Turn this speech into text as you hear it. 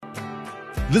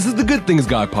This is the Good Things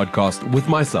Guy podcast with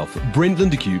myself, Brent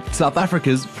Lindeque, South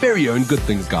Africa's very own Good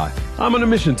Things Guy. I'm on a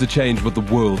mission to change what the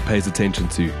world pays attention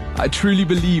to. I truly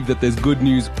believe that there's good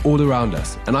news all around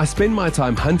us, and I spend my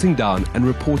time hunting down and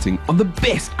reporting on the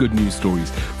best good news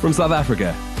stories from South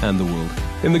Africa and the world.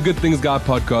 In the Good Things Guy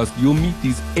podcast, you'll meet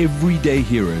these everyday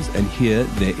heroes and hear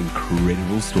their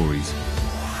incredible stories.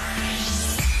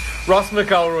 Ross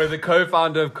McElroy, the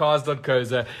co-founder of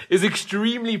Cars.coza, is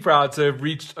extremely proud to have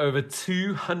reached over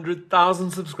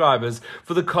 200,000 subscribers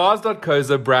for the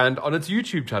Cars.coza brand on its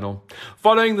YouTube channel.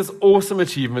 Following this awesome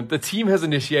achievement, the team has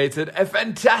initiated a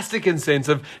fantastic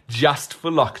incentive just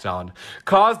for lockdown.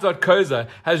 Cars.coza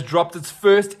has dropped its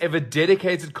first ever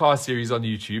dedicated car series on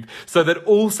YouTube so that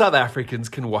all South Africans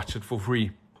can watch it for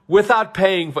free, without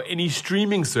paying for any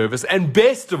streaming service. And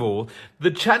best of all,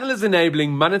 the channel is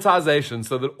enabling monetization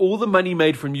so that all the money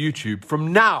made from YouTube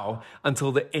from now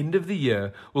until the end of the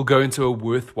year will go into a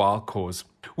worthwhile cause.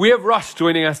 We have Ross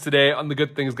joining us today on the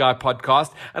Good Things Guy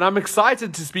podcast, and I'm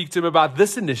excited to speak to him about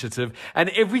this initiative and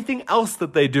everything else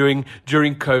that they're doing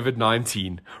during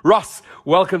COVID-19. Ross,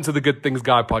 welcome to the Good Things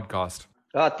Guy podcast.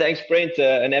 Thanks, Brent.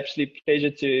 An absolute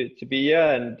pleasure to be here,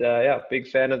 and big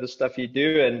fan of the stuff you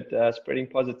do. And spreading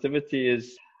positivity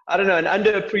is, an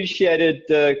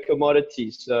underappreciated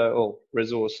commodity or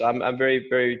resource. I'm very,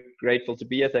 very grateful to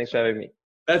be here. Thanks for having me.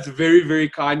 That's very, very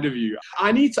kind of you.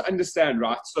 I need to understand,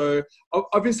 right? So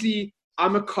obviously,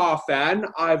 I'm a car fan.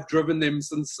 I've driven them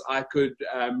since I could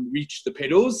reach the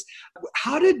pedals.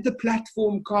 How did the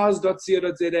platform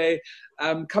Cars.co.za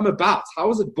come about? How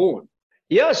was it born?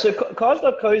 Yeah, so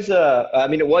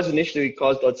Cars.coza, it was initially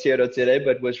Cars.co.za,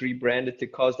 but was rebranded to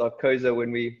Cars.coza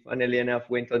when we, funnily enough,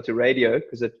 went onto radio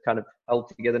because it kind of held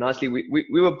together nicely. We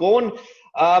were born,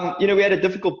 we had a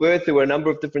difficult birth. There were a number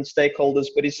of different stakeholders,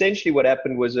 but essentially what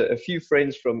happened was a few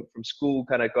friends from school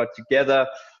kind of got together.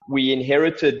 We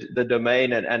inherited the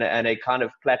domain and a kind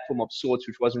of platform of sorts,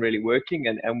 which wasn't really working.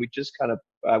 And we just kind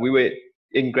of, we were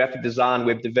in graphic design,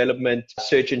 web development,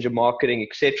 search engine marketing,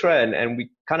 etc. And we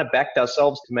kind of backed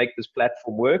ourselves to make this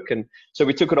platform work. And so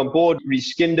we took it on board,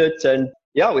 reskinned it, and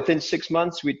within 6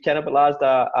 months we'd cannibalized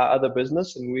our other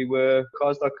business, and we were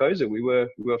Cars.coza. We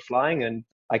were flying, and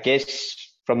I guess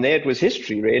from there it was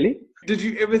history, really. Did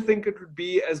you ever think it would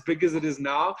be as big as it is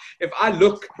now? If I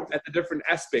look at the different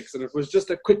aspects, and it was just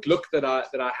a quick look that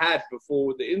I had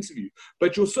before the interview,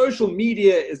 but your social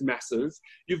media is massive.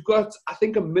 You've got, I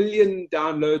think, 1 million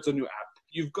downloads on your app.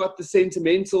 You've got the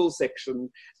sentimental section,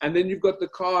 and then you've got the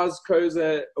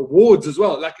Cars.coza awards as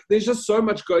well. Like, there's just so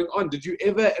much going on. Did you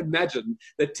ever imagine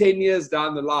that 10 years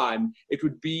down the line, it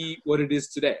would be what it is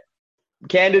today?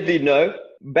 Candidly, no.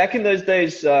 Back in those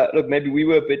days, look, maybe we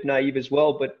were a bit naive as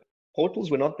well, but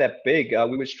portals were not that big.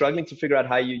 We were struggling to figure out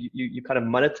how you kind of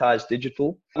monetize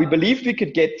digital. We believed we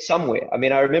could get somewhere.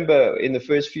 I remember in the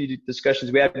first few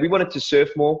discussions we had, we wanted to surf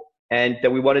more, and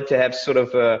we wanted to have sort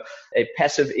of a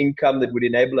passive income that would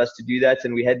enable us to do that.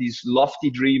 And we had these lofty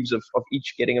dreams of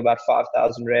each getting about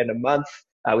 5,000 Rand a month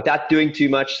without doing too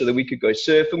much so that we could go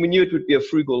surf. And we knew it would be a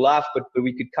frugal life, but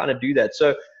we could kind of do that.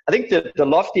 So I think the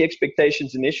lofty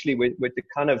expectations initially were to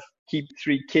kind of keep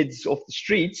 3 kids off the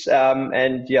streets. Now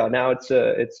it's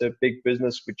a big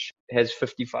business which has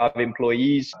 55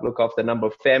 employees, look after a number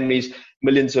of families,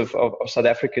 millions of South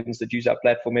Africans that use our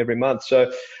platform every month.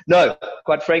 So no,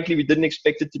 quite frankly, we didn't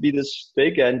expect it to be this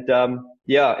big. And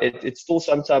it's still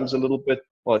sometimes a little bit,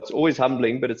 well, it's always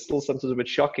humbling, but it's still sometimes a bit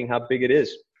shocking how big it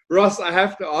is. Ross, I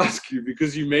have to ask you,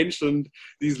 because you mentioned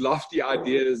these lofty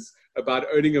ideas about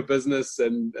owning a business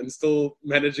and still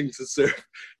managing to surf.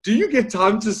 Do you get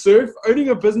time to surf? Owning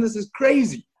a business is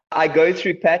crazy. I go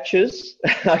through patches.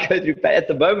 At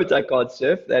the moment, I can't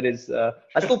surf. That is,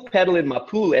 I still paddle in my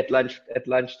pool at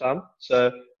lunchtime.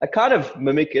 So I kind of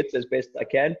mimic it as best I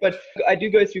can, but I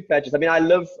do go through patches.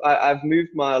 I've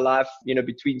moved my life,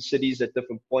 between cities at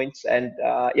different points. And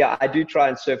I do try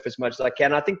and surf as much as I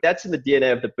can. I think that's in the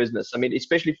DNA of the business.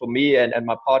 especially for me and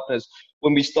my partners,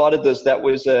 when we started this, that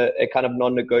was a kind of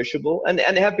non-negotiable. And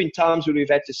there have been times when we've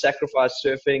had to sacrifice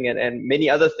surfing and many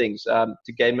other things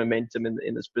to gain momentum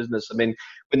in this business. When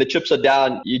the chips are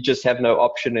down, you just have no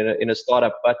option in a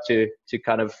startup but to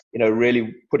kind of,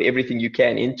 really put everything you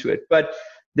can into it. But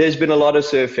there's been a lot of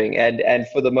surfing, and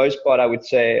for the most part, I would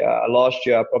say last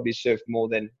year I probably surfed more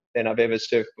than I've ever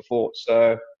surfed before.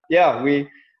 So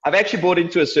I've actually bought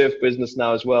into a surf business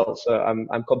now as well. So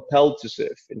I'm compelled to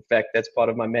surf. In fact, that's part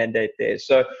of my mandate there.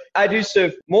 So I do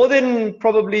surf more than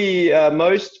probably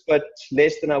most, but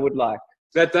less than I would like.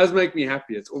 That does make me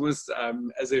happy. It's almost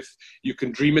as if you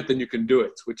can dream it, then you can do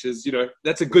it, which is,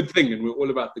 that's a good thing. And we're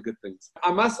all about the good things.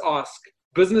 I must ask,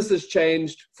 business has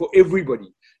changed for everybody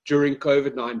during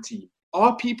COVID-19.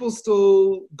 Are people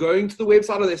still going to the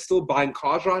website? Are they still buying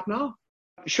cars right now?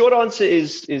 Short answer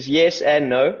is yes and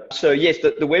no. So yes,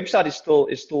 the website is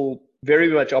still very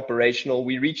much operational.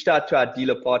 We reached out to our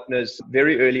dealer partners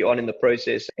very early on in the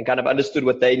process and kind of understood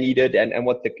what they needed and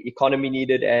what the economy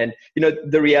needed. And,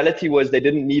 the reality was they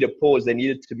didn't need a pause. They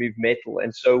needed to move metal.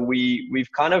 And so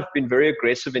we've kind of been very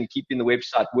aggressive in keeping the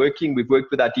website working. We've worked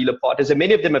with our dealer partners, and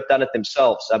many of them have done it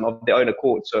themselves of their own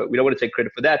accord. So we don't want to take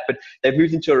credit for that, but they've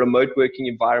moved into a remote working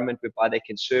environment whereby they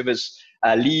can service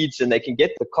leads and they can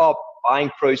get the car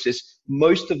buying process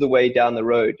most of the way down the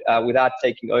road without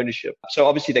taking ownership. So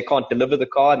obviously they can't deliver the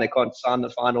car and they can't sign the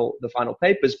final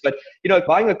papers, but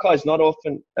buying a car is not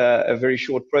often a very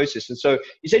short process. And so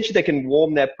essentially they can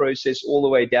warm that process all the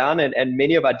way down, and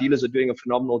many of our dealers are doing a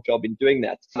phenomenal job in doing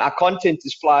that. Our content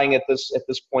is flying at this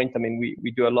point. I mean,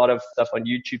 we do a lot of stuff on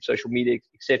YouTube, social media,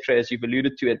 etc., as you've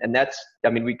alluded to, and that's,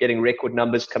 we're getting record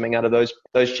numbers coming out of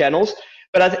those channels.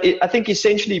 But I think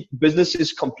essentially business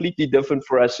is completely different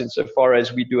for us insofar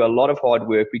as we do a lot of hard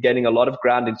work. We're gaining a lot of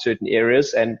ground in certain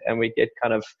areas, and we get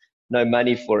kind of no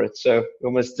money for it. So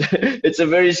almost it's a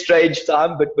very strange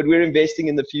time, but we're investing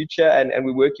in the future, and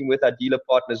we're working with our dealer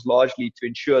partners largely to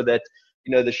ensure that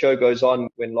the show goes on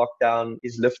when lockdown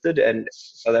is lifted and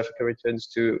South Africa returns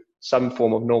to some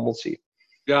form of normalcy.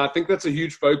 Yeah, I think that's a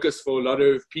huge focus for a lot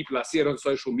of people. I see it on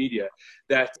social media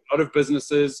that a lot of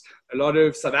businesses, a lot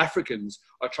of South Africans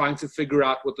are trying to figure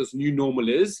out what this new normal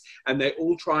is, and they're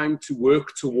all trying to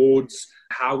work towards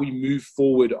how we move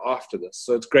forward after this.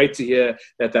 So it's great to hear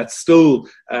that that's still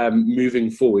moving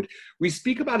forward. We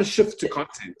speak about a shift to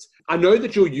content. I know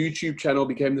that your YouTube channel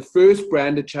became the first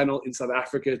branded channel in South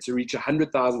Africa to reach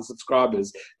 100,000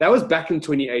 subscribers. That was back in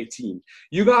 2018.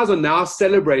 You guys are now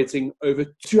celebrating over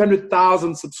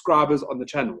 200,000 subscribers on the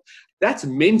channel. That's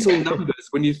mental numbers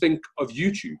when you think of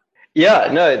YouTube. Yeah,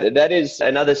 no, that is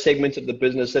another segment of the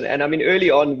business. And I mean, early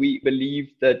on, we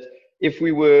believed that if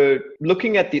we were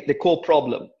looking at the core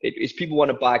problem, is people want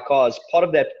to buy cars. Part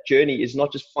of that journey is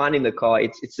not just finding the car,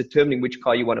 it's determining which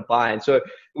car you want to buy. And so it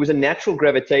was a natural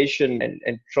gravitation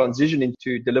and transition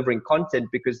into delivering content,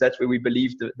 because that's where we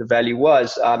believed the value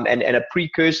was, and a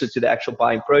precursor to the actual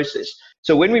buying process.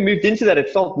 So when we moved into that,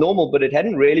 it felt normal, but it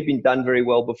hadn't really been done very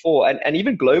well before. And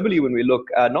even globally, when we look,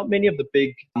 not many of the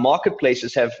big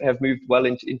marketplaces have moved well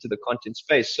into the content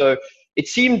space. So it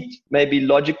seemed maybe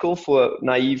logical for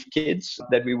naive kids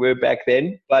that we were back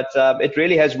then, but it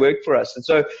really has worked for us. And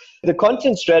so the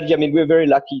content strategy, I mean, we're very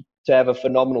lucky to have a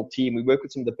phenomenal team. We work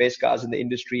with some of the best guys in the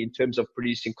industry in terms of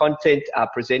producing content. Our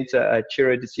presenter,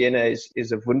 Chiro De Siena,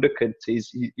 is a wunderkind.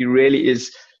 He really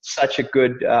is such a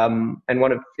good and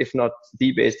one of, if not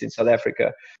the best in South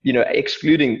Africa,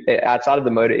 excluding outside of the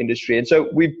motor industry. And so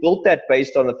we built that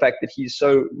based on the fact that he's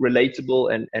so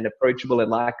relatable and approachable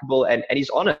and likable, and he's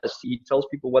honest. He tells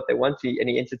people what they want and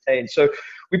he entertains. So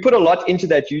we put a lot into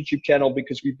that YouTube channel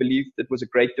because we believed it was a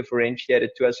great differentiator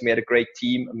to us. And we had a great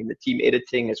team. I mean, the team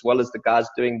editing, as well as the guys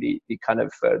doing the kind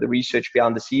of the research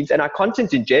behind the scenes, and our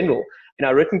content in general. And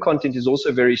our written content is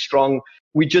also very strong.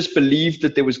 We just believed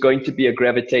that there was going to be a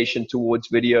gravitation towards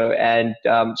video. And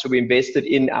so we invested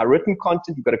in our written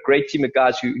content. We've got a great team of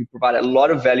guys who provide a lot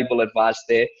of valuable advice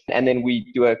there. And then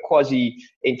we do a quasi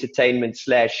entertainment /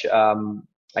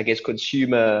 I guess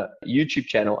consumer YouTube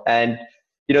channel. And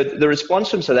the response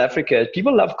from South Africa is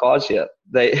people love cars here.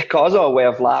 Cars are a way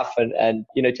of life, and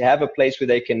to have a place where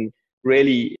they can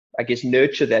really, I guess,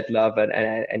 nurture that love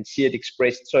and see it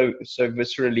expressed so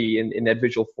viscerally in that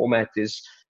visual format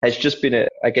has just been a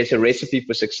recipe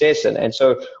for success. And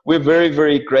so we're very,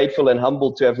 very grateful and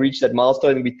humbled to have reached that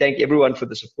milestone. And we thank everyone for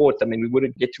the support. I mean, we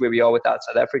wouldn't get to where we are without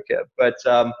South Africa. But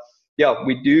yeah,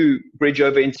 we do bridge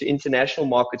over into international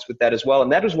markets with that as well.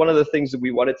 And that was one of the things that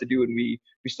we wanted to do when we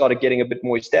started getting a bit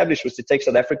more established, was to take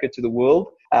South Africa to the world.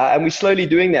 And we're slowly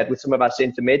doing that with some of our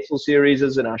sentimental series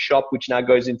and our shop, which now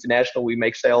goes international. We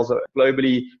make sales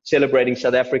globally, celebrating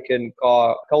South African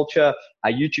car culture.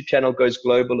 Our YouTube channel goes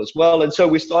global as well. And so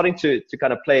we're starting to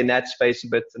kind of play in that space a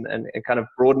bit and kind of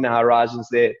broaden our horizons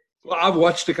there. Well, I've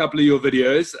watched a couple of your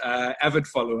videos, avid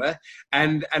follower,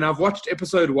 and I've watched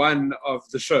episode 1 of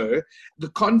the show. The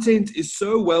content is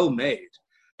so well made.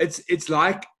 It's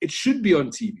like it should be on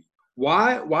TV.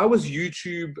 Why was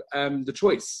YouTube the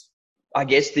choice? I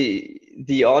guess the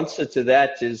answer to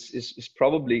that is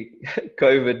probably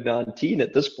COVID-19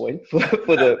 at this point for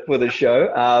the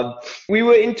show. We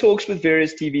were in talks with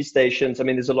various TV stations. I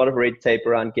mean, there's a lot of red tape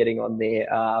around getting on there.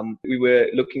 We were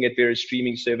looking at various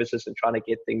streaming services and trying to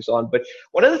get things on. But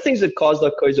one of the things that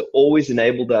Cars.co always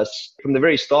enabled us from the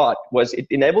very start was it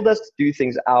enabled us to do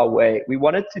things our way. We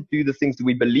wanted to do the things that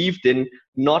we believed in,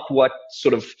 not what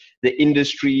sort of the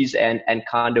industries and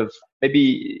kind of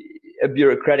maybe a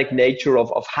bureaucratic nature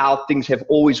of how things have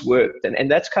always worked. And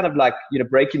that's kind of like,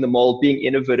 breaking the mold, being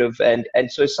innovative. And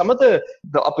so some of the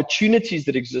opportunities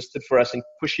that existed for us in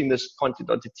pushing this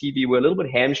content onto TV were a little bit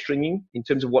hamstringing in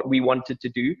terms of what we wanted to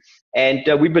do. And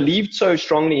we believed so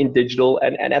strongly in digital.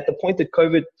 And at the point that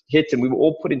COVID hit and we were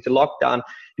all put into lockdown,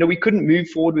 we couldn't move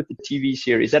forward with the TV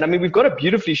series. And I mean, we've got a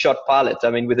beautifully shot pilot. I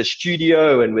mean, with a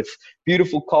studio and with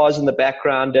beautiful cars in the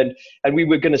background. And we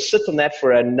were going to sit on that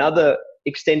for another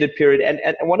extended period.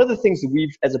 And one of the things that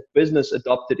we've as a business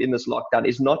adopted in this lockdown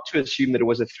is not to assume that it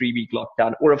was a 3-week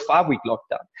lockdown or a 5-week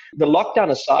lockdown. The lockdown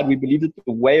aside, we believe that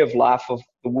the way of life of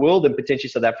the world and potentially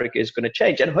South Africa is going to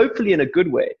change, and hopefully in a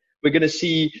good way. We're going to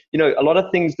see, a lot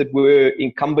of things that were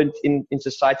incumbent in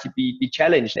society be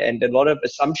challenged, and a lot of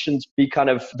assumptions be kind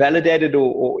of validated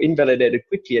or invalidated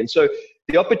quickly. And so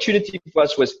the opportunity for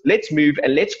us was, let's move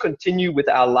and let's continue with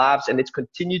our lives and let's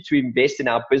continue to invest in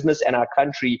our business and our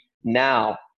country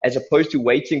now, as opposed to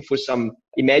waiting for some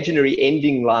imaginary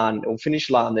ending line or finish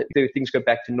line that things go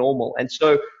back to normal. And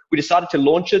so we decided to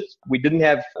launch it. We didn't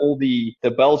have all the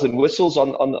bells and whistles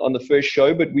on the first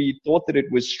show, but we thought that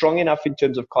it was strong enough in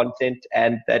terms of content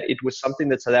and that it was something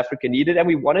that South Africa needed. And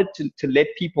we wanted to let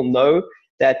people know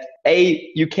that,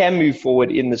 you can move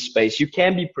forward in this space, you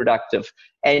can be productive,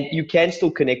 and you can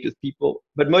still connect with people.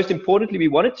 But most importantly, we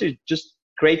wanted to just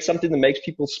create something that makes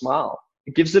people smile.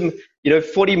 It gives them,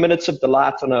 40 minutes of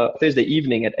delight on a Thursday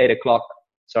evening at 8:00.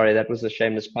 Sorry, that was a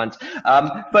shameless punt.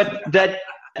 But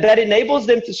that enables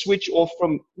them to switch off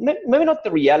from maybe not the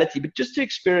reality, but just to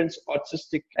experience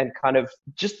artistic and kind of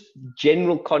just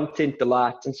general content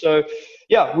delight. And so,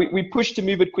 yeah, we pushed to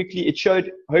move it quickly. It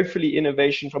showed hopefully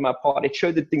innovation from our part. It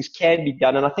showed that things can be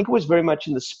done. And I think it was very much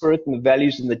in the spirit and the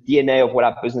values and the DNA of what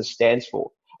our business stands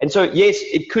for. And so, yes,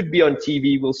 it could be on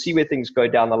TV. We'll see where things go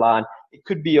down the line. It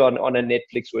could be on a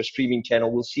Netflix or a streaming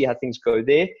channel. We'll see how things go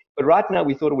there. But right now,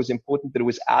 we thought it was important that it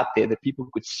was out there, that people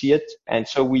could see it. And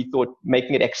so we thought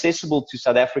making it accessible to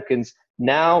South Africans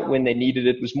now when they needed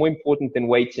it was more important than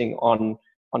waiting on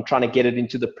trying to get it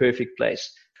into the perfect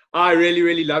place. I really,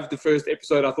 really loved the first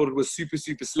episode. I thought it was super,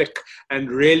 super slick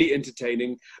and really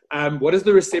entertaining. What has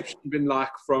the reception been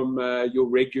like from your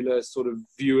regular sort of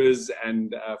viewers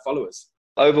and followers?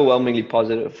 Overwhelmingly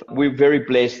positive. We're very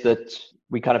blessed that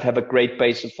we kind of have a great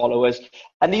base of followers.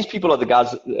 And these people are the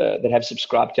guys that have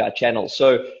subscribed to our channel.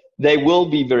 So they will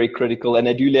be very critical, and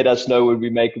they do let us know when we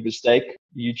make a mistake.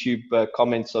 YouTube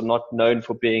comments are not known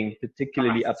for being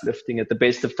particularly uplifting at the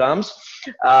best of times.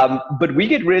 But we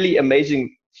get really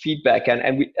amazing feedback,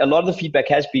 and a lot of the feedback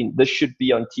has been, this should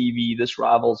be on TV, this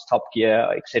rivals Top Gear,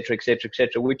 et cetera, et cetera, et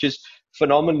cetera, which is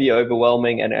phenomenally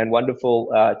overwhelming and wonderful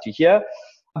to hear.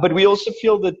 But we also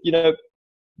feel that,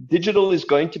 digital is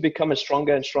going to become a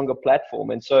stronger and stronger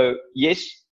platform. And so, yes,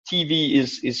 TV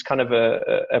is kind of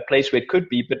a place where it could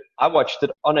be, but I watched it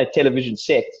on a television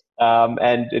set,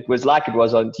 and it was like it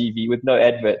was on TV with no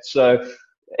adverts. So,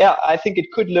 yeah, I think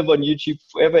it could live on YouTube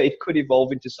forever. It could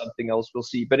evolve into something else. We'll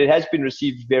see. But it has been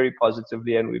received very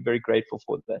positively, and we're very grateful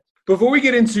for that. Before we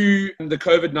get into the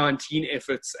COVID-19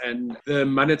 efforts and the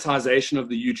monetization of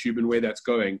the YouTube and where that's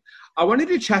going, I wanted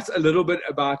to chat a little bit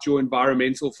about your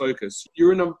environmental focus.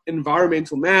 You're an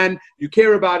environmental man. You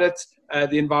care about it,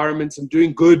 the environment, and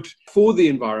doing good for the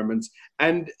environment.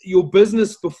 And your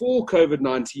business before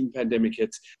COVID-19 pandemic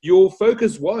hit, your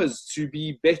focus was to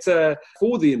be better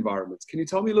for the environment. Can you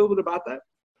tell me a little bit about that?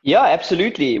 Yeah,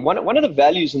 absolutely. One of the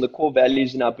values and the core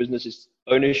values in our business is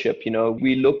ownership.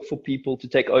 We look for people to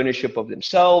take ownership of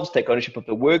themselves, take ownership of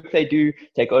the work they do,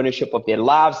 take ownership of their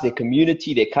lives, their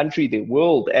community, their country, their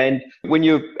world. And when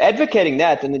you're advocating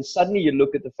that, and then suddenly you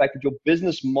look at the fact that your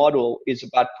business model is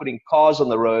about putting cars on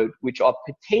the road, which are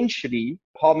potentially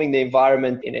harming the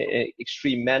environment in an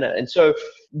extreme manner. And so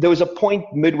there was a point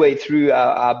midway through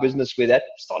our business where that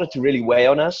started to really weigh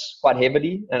on us quite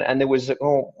heavily. And there was,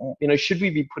 should we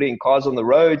be putting cars on the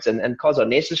roads, and cars are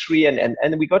necessary? And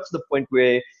then we got to the point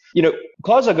where,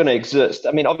 cars are going to exist.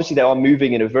 I mean, obviously they are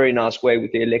moving in a very nice way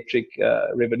with the electric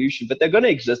revolution, but they're going to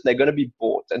exist. They're going to be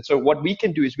bought. And so what we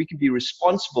can do is we can be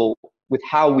responsible with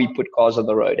how we put cars on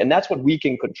the road. And that's what we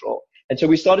can control. And so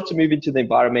we started to move into the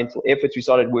environmental efforts. We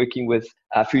started working with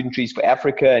Food and Trees for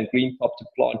Africa and Green Pop to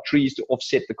plant trees to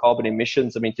offset the carbon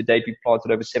emissions. I mean, to date, we've planted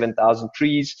over 7,000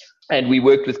 trees. And we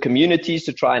worked with communities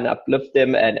to try and uplift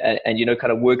them and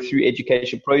kind of work through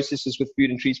education processes with Food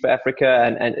and Trees for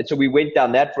Africa. And so we went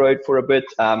down that road for a bit.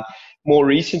 More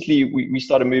recently, we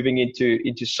started moving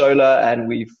into solar, and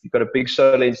we've got a big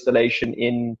solar installation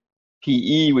in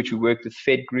PE, which we worked with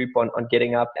Fed Group on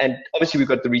getting up. And obviously we've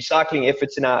got the recycling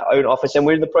efforts in our own office, and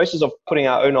we're in the process of putting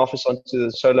our own office onto the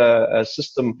solar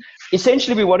system.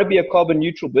 Essentially, we want to be a carbon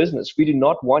neutral business. We do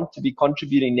not want to be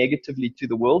contributing negatively to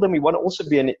the world, and we want to also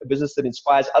be a business that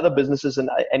inspires other businesses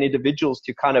and individuals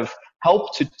to kind of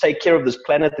help to take care of this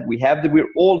planet that we have, that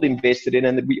we're all invested in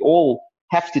and that we all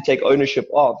have to take ownership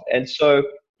of. And so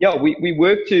yeah, we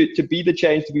work to be the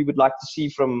change that we would like to see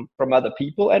from other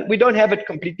people. And we don't have it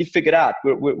completely figured out.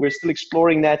 We're still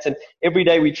exploring that. And every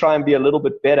day we try and be a little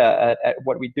bit better at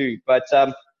what we do. But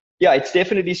yeah, it's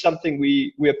definitely something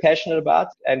we are passionate about.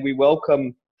 And we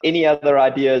welcome any other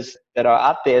ideas that are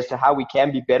out there as to how we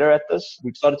can be better at this.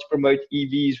 We've started to promote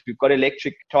EVs. We've got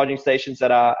electric charging stations at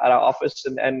our office.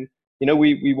 And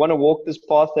we want to walk this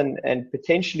path and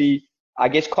potentially, I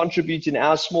guess, contribute in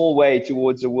our small way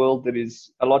towards a world that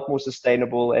is a lot more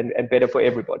sustainable and better for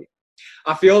everybody.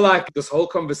 I feel like this whole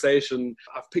conversation,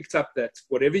 I've picked up that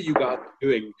whatever you guys are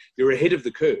doing, you're ahead of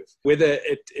the curve. Whether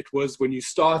it was when you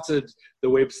started the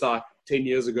website 10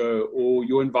 years ago or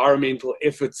your environmental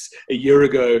efforts a year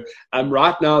ago.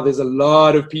 Right now, there's a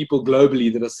lot of people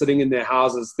globally that are sitting in their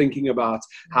houses thinking about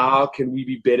how can we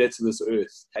be better to this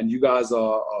earth? And you guys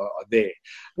are there.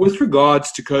 With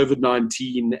regards to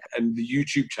COVID-19 and the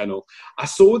YouTube channel, I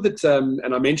saw that,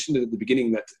 and I mentioned it at the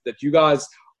beginning, that you guys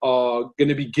are going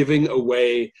to be giving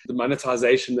away the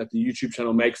monetization that the YouTube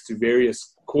channel makes to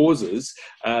various causes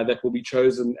that will be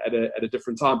chosen at a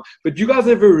different time. But you guys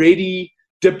have already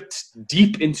dipped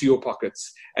deep into your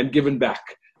pockets and given back.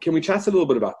 Can we chat a little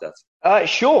bit about that?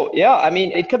 Sure. Yeah. I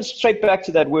mean, it comes straight back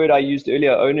to that word I used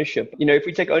earlier, ownership. If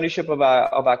we take ownership of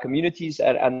our communities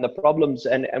and the problems,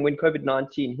 and when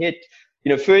COVID-19 hit,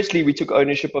 firstly, we took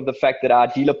ownership of the fact that our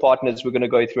dealer partners were going to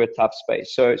go through a tough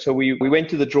space. So we went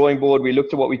to the drawing board, we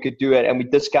looked at what we could do, and we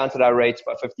discounted our rates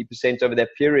by 50% over that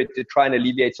period to try and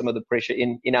alleviate some of the pressure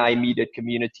in our immediate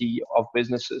community of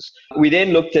businesses. We then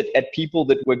looked at people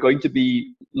that were going to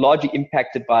be largely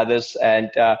impacted by this. And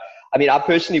I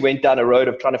personally went down a road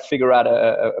of trying to figure out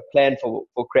a plan for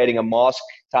creating a mask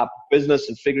type of business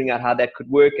and figuring out how that could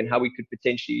work and how we could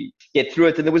potentially get through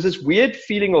it. And there was this weird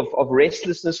feeling of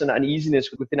restlessness and uneasiness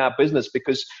within our business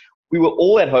because we were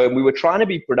all at home. We were trying to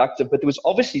be productive, but there was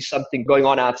obviously something going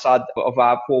on outside of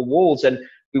our four walls. And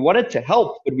we wanted to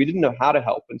help, but we didn't know how to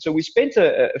help. And so we spent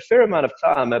a fair amount of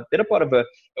time, a better part of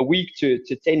a week to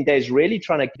 10 days, really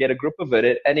trying to get a grip of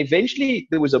it. And eventually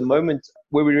there was a moment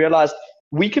where we realized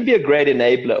we can be a great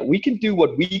enabler. We can do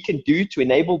what we can do to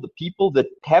enable the people that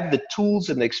have the tools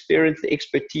and the experience, the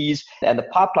expertise, and the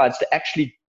pipelines to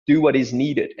actually do what is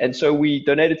needed. And so we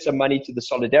donated some money to the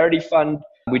Solidarity Fund.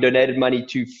 We donated money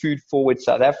to Food Forward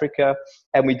South Africa,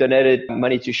 and we donated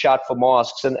money to Shout for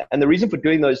Masks. And the reason for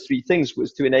doing those three things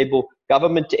was to enable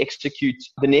government to execute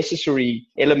the necessary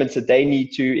elements that they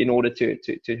need to in order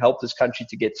to help this country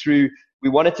to get through. We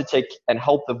wanted to take and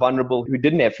help the vulnerable who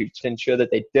didn't have food to ensure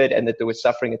that they did and that they were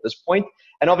suffering at this point.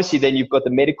 And obviously then you've got the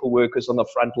medical workers on the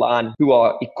front line who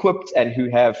are equipped and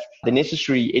who have the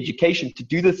necessary education to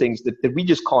do the things that we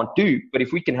just can't do. But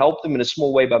if we can help them in a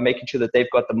small way by making sure that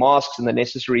they've got the masks and the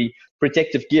necessary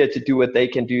protective gear to do what they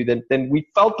can do, then we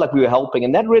felt like we were helping.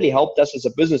 And that really helped us as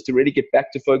a business to really get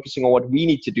back to focusing on what we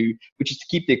need to do, which is to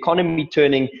keep the economy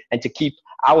turning and to keep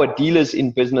our dealers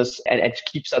in business and to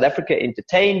keep South Africa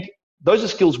entertained. Those are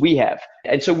skills we have.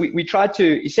 And so we tried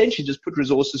to essentially just put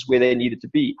resources where they needed to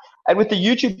be. And with the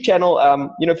YouTube channel,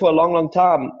 for a long, long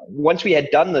time, once we had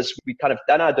done this, we kind of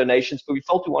done our donations, but we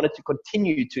felt we wanted to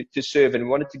continue to serve and we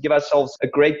wanted to give ourselves a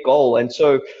great goal. And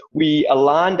so we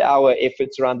aligned our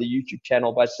efforts around the YouTube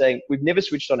channel by saying we've never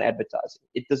switched on advertising.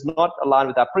 It does not align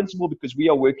with our principle because we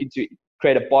are working to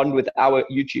create a bond with our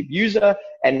YouTube user.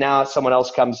 And now someone else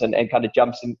comes and kind of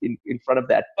jumps in front of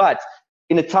that. But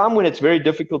in a time when it's very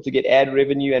difficult to get ad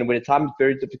revenue and when a time it's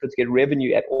very difficult to get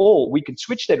revenue at all, we can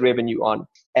switch that revenue on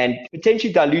and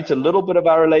potentially dilute a little bit of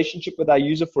our relationship with our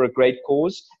user for a great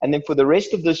cause. And then for the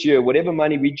rest of this year, whatever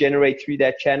money we generate through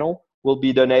that channel will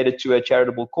be donated to a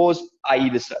charitable cause, i.e.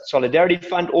 the Solidarity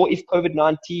Fund, or if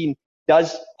COVID-19 does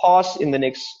pass in the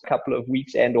next couple of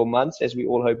weeks and or months, as we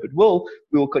all hope it will,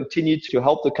 we will continue to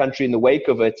help the country in the wake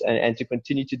of it and to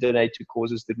continue to donate to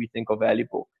causes that we think are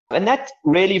valuable. And that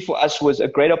really for us was a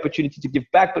great opportunity to give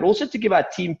back, but also to give our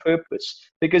team purpose,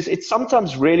 because it's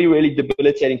sometimes really, really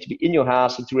debilitating to be in your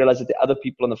house and to realize that there are other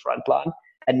people on the front line.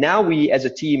 And now we as a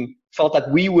team felt like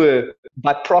we were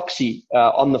by proxy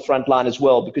on the front line as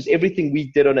well, because everything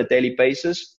we did on a daily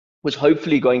basis was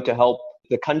hopefully going to help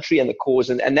the country and the cause.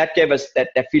 And that gave us that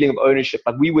feeling of ownership.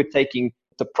 Like we were taking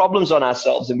the problems on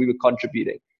ourselves and we were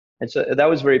contributing. And so that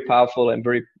was very powerful and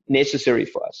very necessary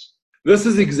for us. This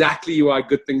is exactly why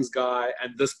Good Things Guy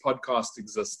and this podcast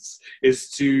exists, is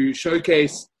to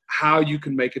showcase how you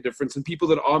can make a difference and people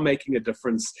that are making a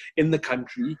difference in the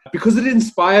country, because it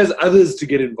inspires others to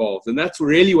get involved. And that's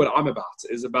really what I'm about,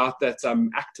 is about that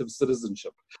active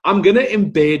citizenship. I'm going to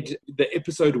embed the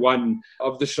episode 1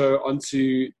 of the show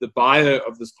onto the bio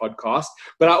of this podcast,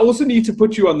 but I also need to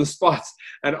put you on the spot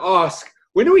and ask,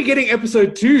 when are we getting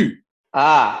episode 2?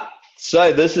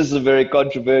 So this is a very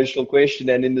controversial question,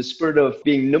 and in the spirit of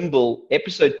being nimble,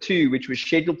 episode 2, which was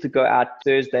scheduled to go out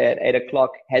Thursday at 8 o'clock,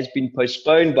 has been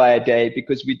postponed by a day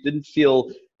because we didn't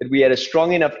feel that we had a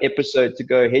strong enough episode to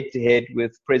go head to head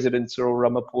with President Cyril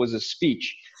Ramaphosa's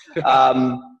speech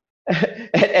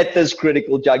at this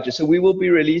critical juncture. So we will be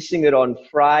releasing it on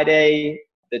Friday,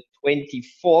 the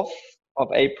 24th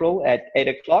of April at 8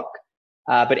 o'clock.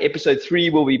 But episode 3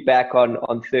 will be back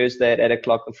on Thursday at 8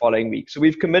 o'clock the following week. So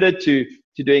we've committed to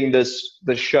doing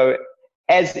the show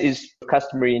as is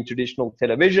customary in traditional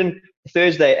television.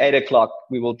 Thursday, 8 o'clock,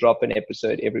 we will drop an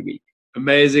episode every week.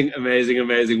 Amazing, amazing,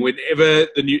 amazing. Whenever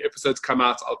the new episodes come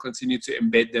out, I'll continue to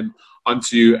embed them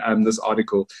onto this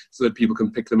article so that people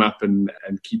can pick them up and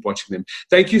keep watching them.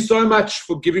 Thank you so much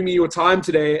for giving me your time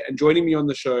today and joining me on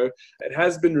the show. It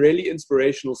has been really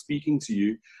inspirational speaking to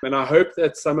you. And I hope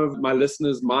that some of my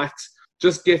listeners might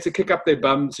just get to kick up their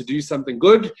bum to do something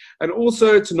good and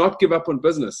also to not give up on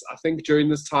business. I think during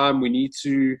this time, we need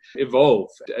to evolve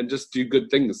and just do good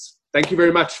things. Thank you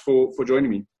very much for joining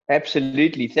me.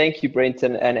 Absolutely. Thank you,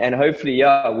 Brenton. And hopefully,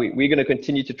 we're going to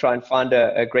continue to try and find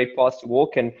a great path to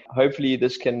walk. And hopefully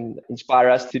this can inspire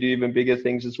us to do even bigger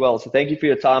things as well. So thank you for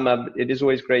your time. It is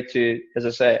always great to, as I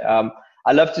say,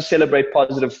 I love to celebrate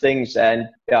positive things. And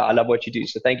I love what you do.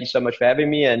 So thank you so much for having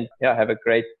me. And have a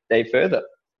great day further.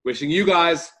 Wishing you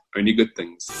guys only good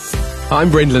things. I'm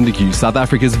Brent Lindeque, South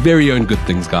Africa's very own Good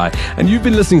Things Guy, and you've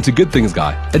been listening to Good Things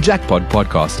Guy, a Jackpot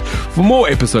podcast. For more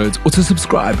episodes or to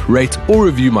subscribe, rate, or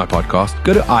review my podcast,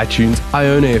 go to iTunes,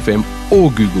 Iona FM,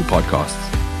 or Google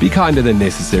Podcasts. Be kinder than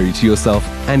necessary to yourself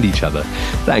and each other.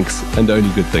 Thanks, and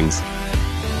only good things.